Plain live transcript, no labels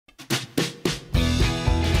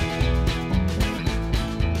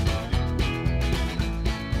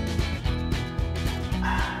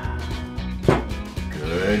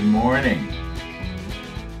morning.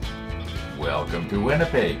 Welcome to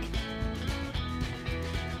Winnipeg.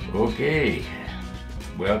 Okay,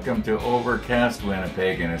 welcome to overcast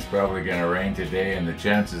Winnipeg, and it's probably going to rain today, and the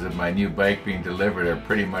chances of my new bike being delivered are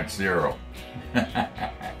pretty much zero.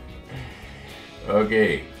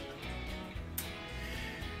 Okay,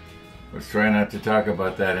 let's try not to talk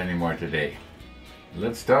about that anymore today.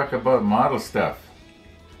 Let's talk about model stuff.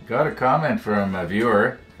 Got a comment from a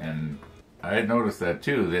viewer, and I had noticed that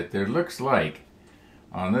too, that there looks like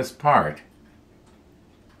on this part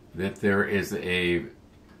that there is a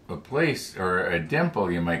place, or a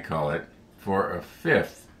dimple you might call it, for a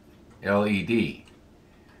fifth LED.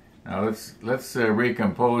 Now let's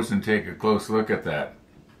recompose and take a close look at that.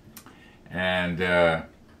 And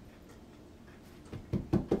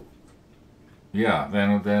yeah,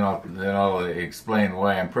 then I'll explain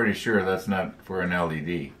why I'm pretty sure that's not for an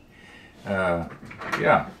LED.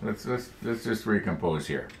 Yeah, let's just recompose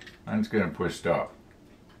here. I'm just going to push stop.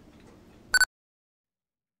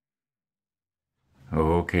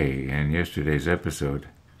 Okay, in yesterday's episode,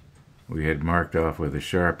 we had marked off with a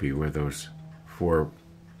Sharpie where those four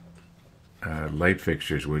light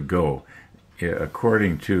fixtures would go,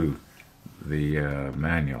 according to the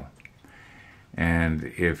manual.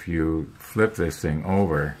 And if you flip this thing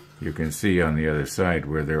over, you can see on the other side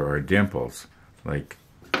where there are dimples, like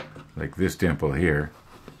this dimple here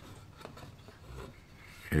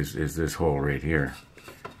is this hole right here.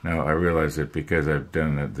 Now I realize that because I've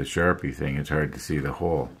done the Sharpie thing, it's hard to see the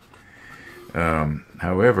hole.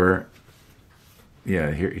 However,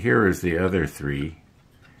 yeah, here is the other three,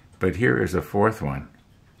 but here is a fourth one.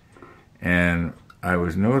 And I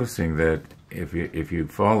was noticing that if you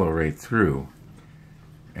follow right through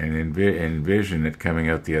and envision it coming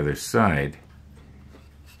out the other side,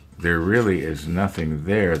 there really is nothing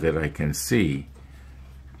there that I can see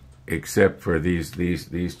except for these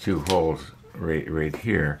two holes right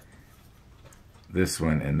here, this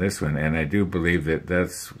one and this one. And I do believe that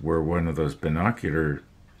that's where one of those binocular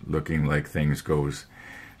looking like things goes,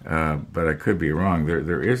 but I could be wrong.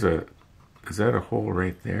 There is that a hole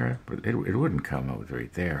right there? But it wouldn't come out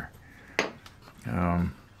right there.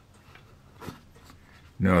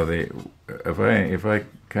 No, if I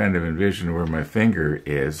kind of envision where my finger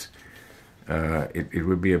is, it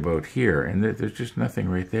would be about here, and there's just nothing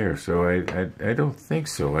right there. So I don't think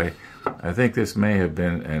so. I think this may have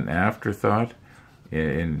been an afterthought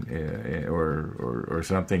or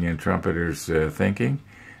something in Trumpeter's thinking,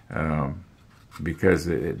 because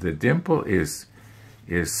the dimple is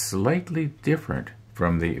slightly different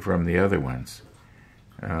from the other ones.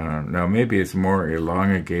 Now maybe it's more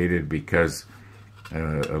elongated because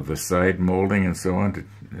of the side molding and so on,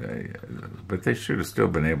 but they should have still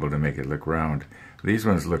been able to make it look round. These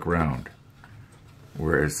ones look round,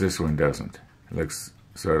 whereas this one doesn't. It looks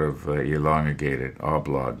sort of elongated,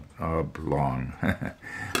 oblong.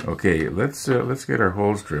 Okay, let's get our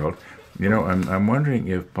holes drilled. You know, I'm wondering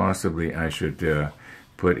if possibly I should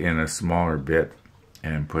put in a smaller bit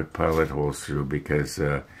and put pilot holes through, because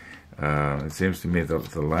it seems to me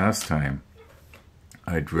that the last time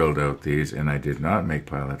I drilled out these and I did not make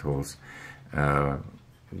pilot holes,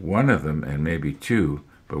 one of them, and maybe two,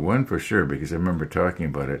 but one for sure, because I remember talking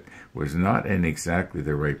about it, was not in exactly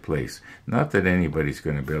the right place. Not that anybody's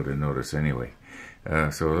going to be able to notice anyway.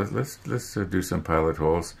 So let's do some pilot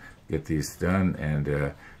holes, get these done,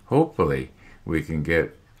 and hopefully we can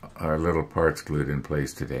get our little parts glued in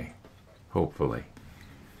place today. Hopefully.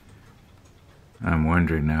 I'm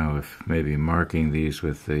wondering now if maybe marking these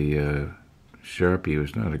with the Sharpie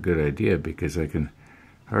was not a good idea, because I can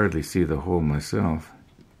hardly see the hole myself.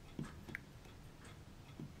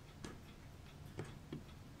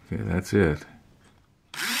 Okay, that's it.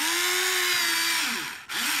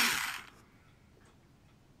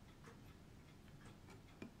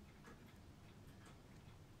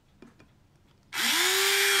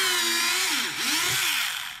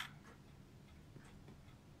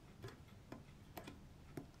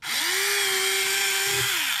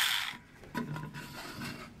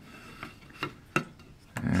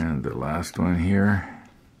 And the last one here.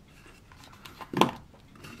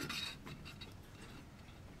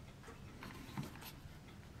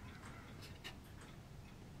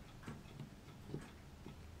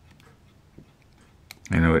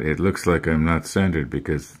 I know it looks like I'm not centered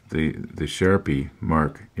because the Sharpie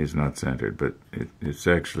mark is not centered, but it's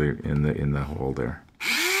actually in the hole there.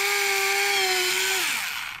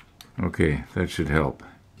 Okay, that should help.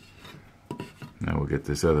 Now we'll get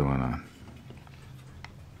this other one on.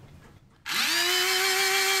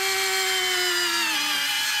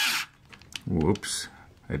 Whoops,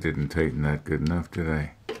 I didn't tighten that good enough, did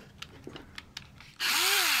I?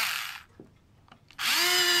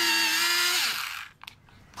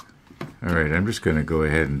 Alright, I'm just going to go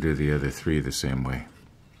ahead and do the other three the same way.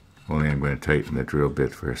 Only I'm going to tighten the drill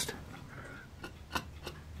bit first.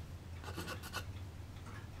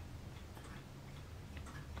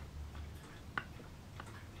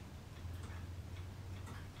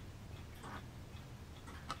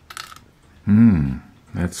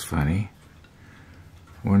 That's funny.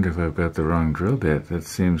 Wonder if I've got the wrong drill bit. That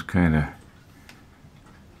seems kind of...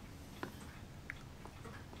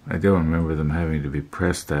 I don't remember them having to be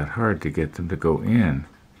pressed that hard to get them to go in.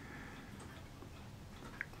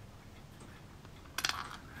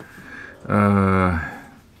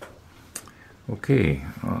 Okay,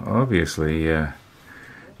 obviously, you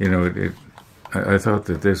know, I thought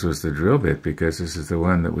that this was the drill bit because this is the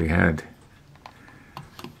one that we had.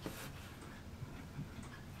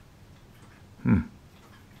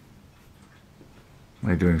 Am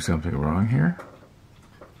I doing something wrong here?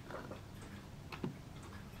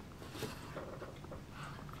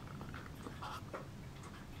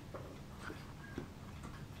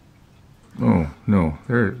 Oh, no,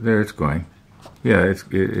 there it's going. Yeah,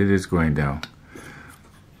 it is going down.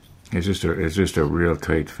 It's just a real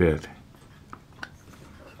tight fit,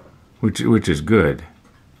 which is good.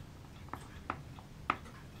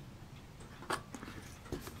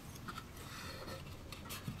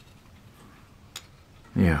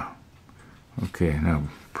 Yeah. Okay, now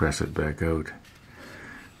press it back out.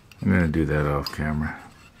 I'm going to do that off camera.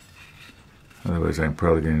 Otherwise, I'm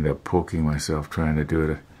probably going to end up poking myself trying to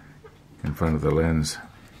do it in front of the lens.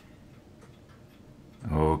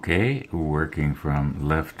 Okay, working from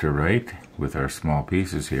left to right with our small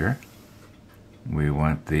pieces here. We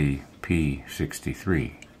want the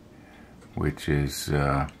P63, which is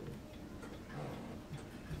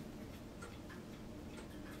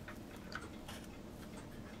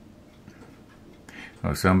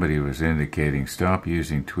oh, somebody was indicating stop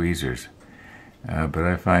using tweezers, but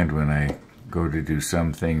I find when I go to do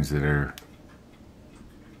some things that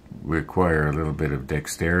require a little bit of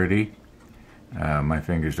dexterity, my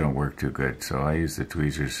fingers don't work too good, so I use the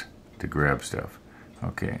tweezers to grab stuff.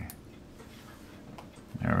 Okay.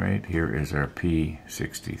 Alright, here is our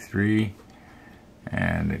P63,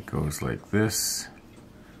 and it goes like this,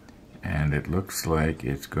 and it looks like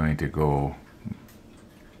it's going to go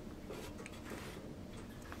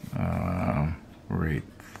right.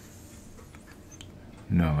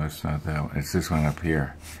 No, that's not that one. It's this one up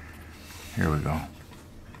here. Here we go.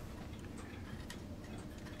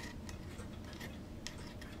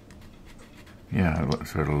 Yeah, it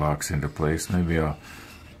sort of locks into place. Maybe I'll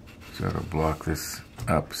sort of block this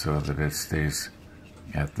up so that it stays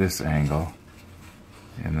at this angle.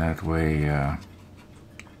 And that way, yeah,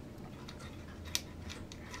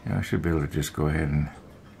 I should be able to just go ahead and,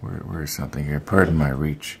 where's something here? Pardon my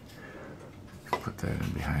reach. Put that in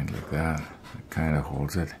behind like that. It kind of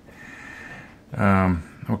holds it.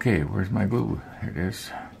 Okay, where's my glue? Here it is.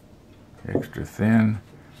 Extra thin.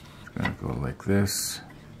 It's going to go like this.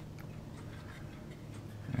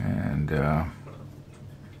 And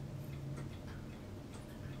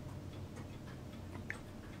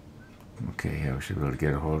okay, yeah, we should be able to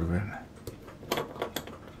get a hold of it.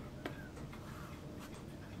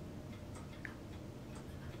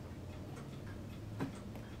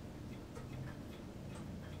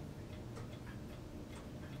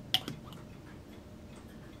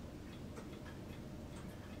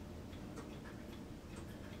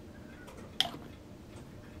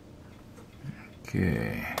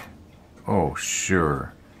 Okay. Oh,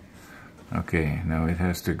 sure. Okay, now it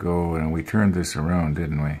has to go, and we turned this around,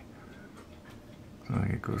 didn't we? So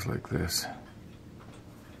it goes like this.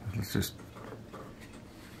 Let's just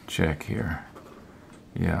check here.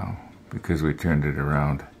 Yeah, because we turned it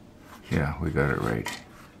around. Yeah, we got it right.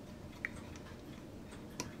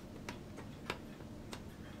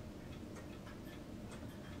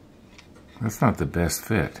 That's not the best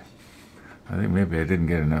fit. I think maybe I didn't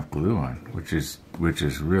get enough glue on, which is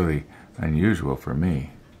really unusual for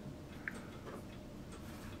me.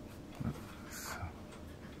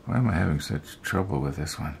 Why am I having such trouble with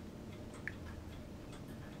this one?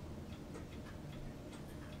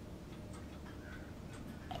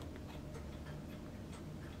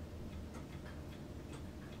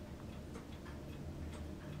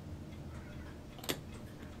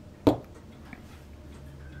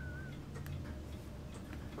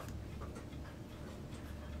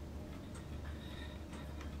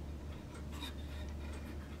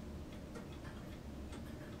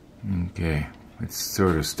 Okay, it's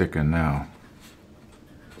sort of sticking now.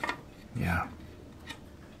 Yeah.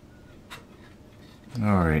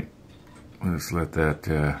 Alright, let's let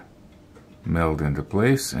that meld into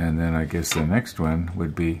place, and then I guess the next one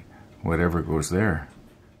would be whatever goes there.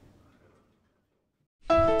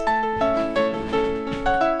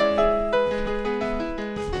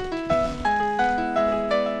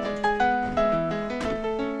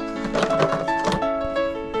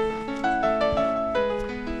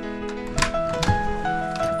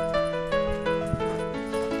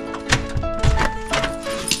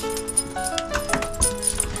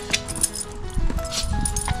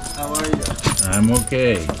 I'm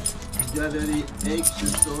okay. You got any aches or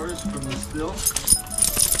sores from the spill?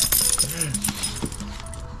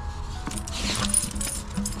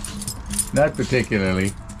 Not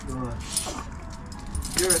particularly.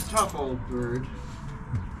 You're a tough old bird.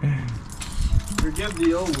 Forgive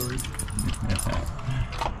the old word.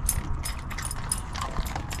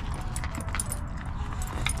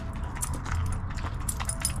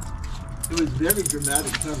 It was very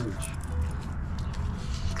dramatic coverage.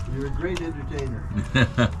 You're a great entertainer.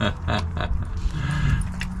 A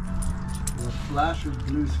flash of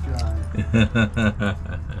blue sky.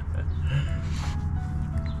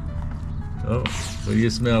 Oh, what are you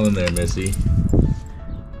smelling there, Missy?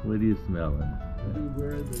 What are you smelling? What are you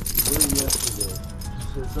wearing yesterday?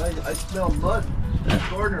 Says, I smell mud in the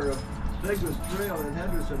corner of Douglas Trail and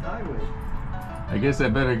Henderson Highway. I guess I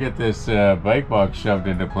better get this bike box shoved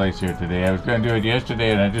into place here today. I was going to do it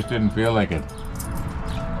yesterday and I just didn't feel like it.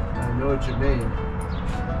 I know what you mean.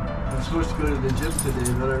 I'm supposed to go to the gym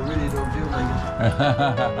today, but I really don't feel like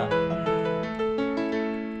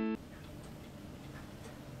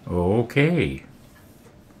it. Okay.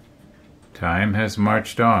 Time has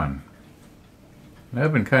marched on.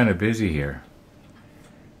 I've been kind of busy here,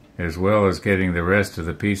 as well as getting the rest of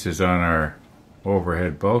the pieces on our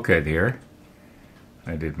overhead bulkhead here.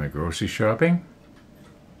 I did my grocery shopping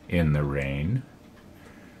in the rain.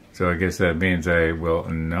 So I guess that means I will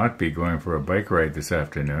not be going for a bike ride this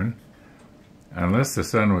afternoon, unless the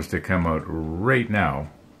sun was to come out right now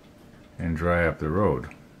and dry up the road.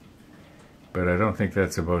 But I don't think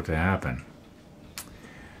that's about to happen.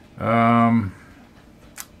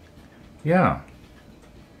 Yeah.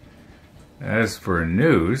 As for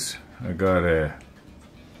news, I got a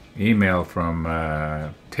email from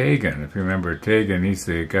Tegan. If you remember Tegan, he's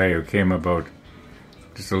the guy who came about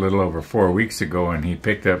just a little over 4 weeks ago, and he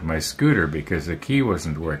picked up my scooter because the key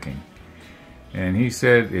wasn't working. And he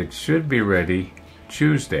said it should be ready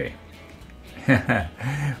Tuesday.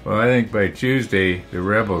 Well, I think by Tuesday the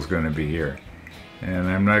Rebel's going to be here. And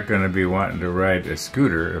I'm not going to be wanting to ride a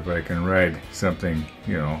scooter if I can ride something,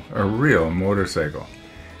 you know, a real motorcycle.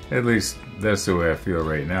 At least that's the way I feel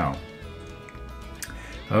right now.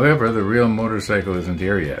 However, the real motorcycle isn't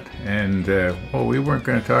here yet. And, well, we weren't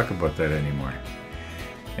going to talk about that anymore.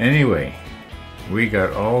 Anyway, we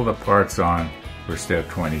got all the parts on for step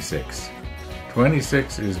 26.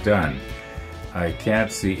 26 is done. I can't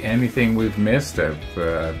see anything we've missed.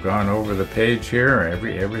 I've gone over the page here.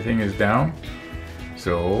 Everything is down.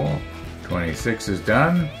 So 26 is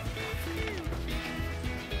done.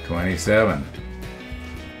 27.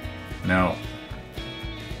 Now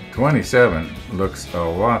 27 looks a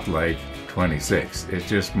lot like 26. It's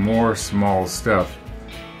just more small stuff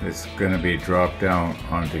that's going to be dropped down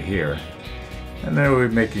onto here. And then we'll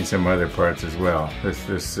be making some other parts as well.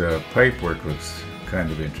 This pipe work looks kind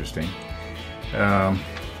of interesting.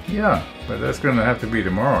 Yeah, but that's going to have to be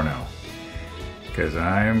tomorrow now, because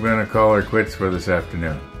I'm going to call her quits for this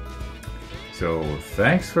afternoon. So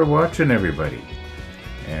thanks for watching, everybody.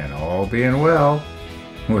 And all being well,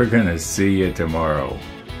 we're going to see you tomorrow.